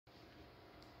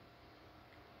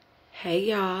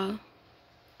Hey y'all,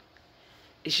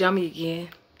 it's Yummy again.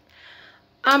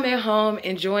 I'm at home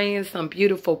enjoying some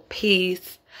beautiful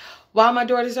peace while my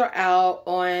daughters are out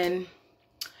on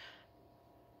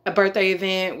a birthday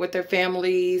event with their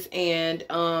families and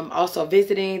also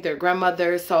visiting their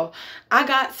grandmothers. So I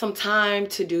got some time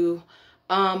to do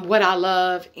what I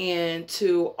love and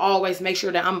to always make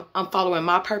sure that I'm following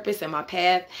my purpose and my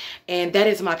path, and that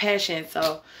is my passion.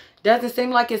 So doesn't seem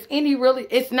like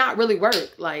it's not really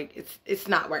work. Like it's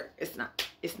not work. It's not.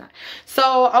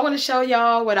 So I want to show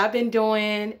y'all what I've been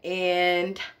doing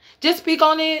and just speak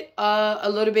on it a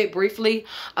little bit briefly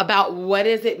about what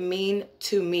does it mean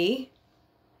to me.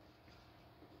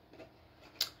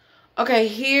 Okay,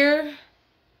 here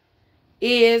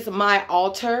is my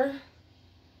altar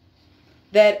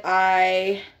that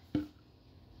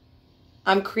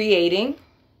I'm creating,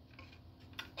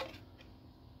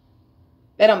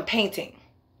 that I'm painting.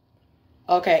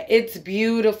 Okay, it's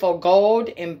beautiful, gold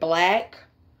and black.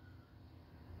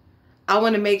 I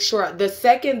want to make sure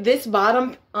this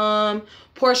bottom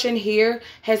portion here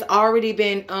has already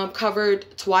been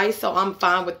covered twice, so I'm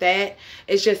fine with that.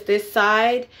 It's just this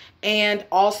side and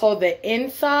also the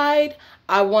inside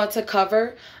I want to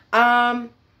cover. I'm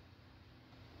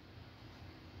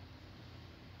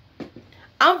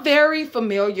very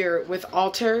familiar with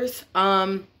altars.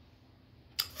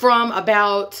 From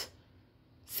about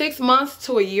 6 months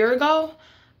to a year ago,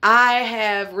 I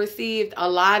have received a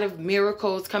lot of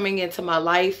miracles coming into my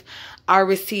life. I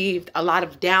received a lot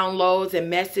of downloads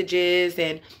and messages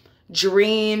and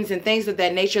dreams and things of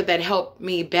that nature that helped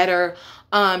me better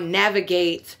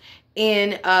navigate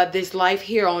in this life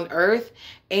here on earth.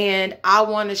 And I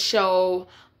want to show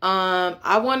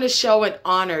and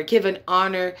honor, give an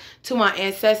honor to my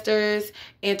ancestors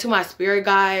and to my spirit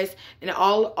guides, and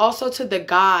also to the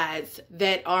gods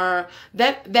that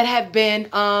have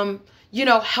been you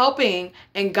know, helping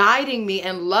and guiding me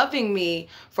and loving me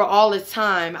for all this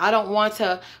time. I don't want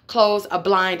to close a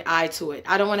blind eye to it.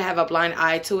 I don't want to have a blind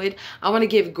eye to it. I want to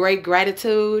give great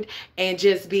gratitude and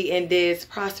just be in this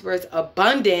prosperous,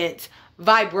 abundant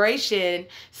vibration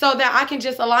so that I can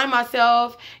just align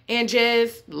myself and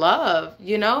just love,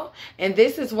 you know. And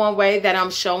this is one way that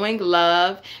I'm showing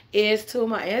love, is to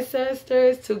my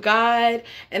ancestors, to God.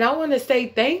 And I want to say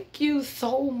thank you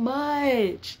so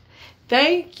much.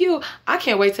 Thank you. I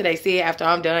can't wait till they see it after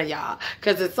I'm done, y'all.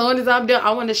 Because as soon as I'm done,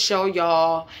 I want to show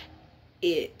y'all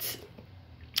it.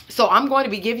 So I'm going to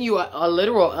be giving you a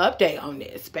literal update on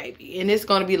this, baby. And it's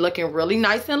going to be looking really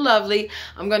nice and lovely.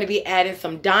 I'm going to be adding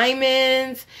some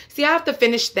diamonds. See, I have to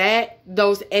finish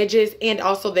those edges and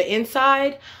also the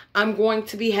inside. I'm going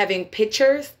to be having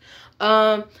pictures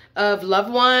of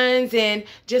loved ones and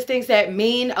just things that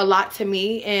mean a lot to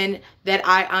me and that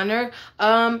I honor.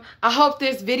 I hope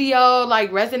this video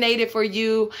like resonated for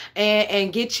you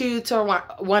and get you to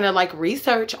want to like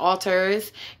research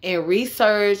altars and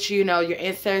research, you know, your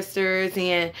ancestors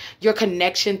and your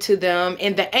connection to them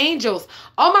and the angels.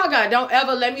 Oh my God, don't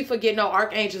ever let me forget no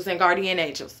archangels and guardian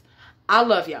angels. I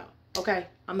love y'all. Okay,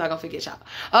 I'm not gonna forget y'all.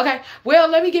 Okay, well,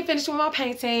 let me get finished with my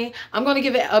painting. I'm gonna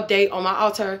give an update on my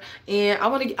altar, and I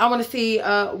wanna see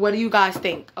what do you guys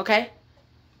think. Okay,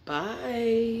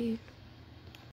 bye.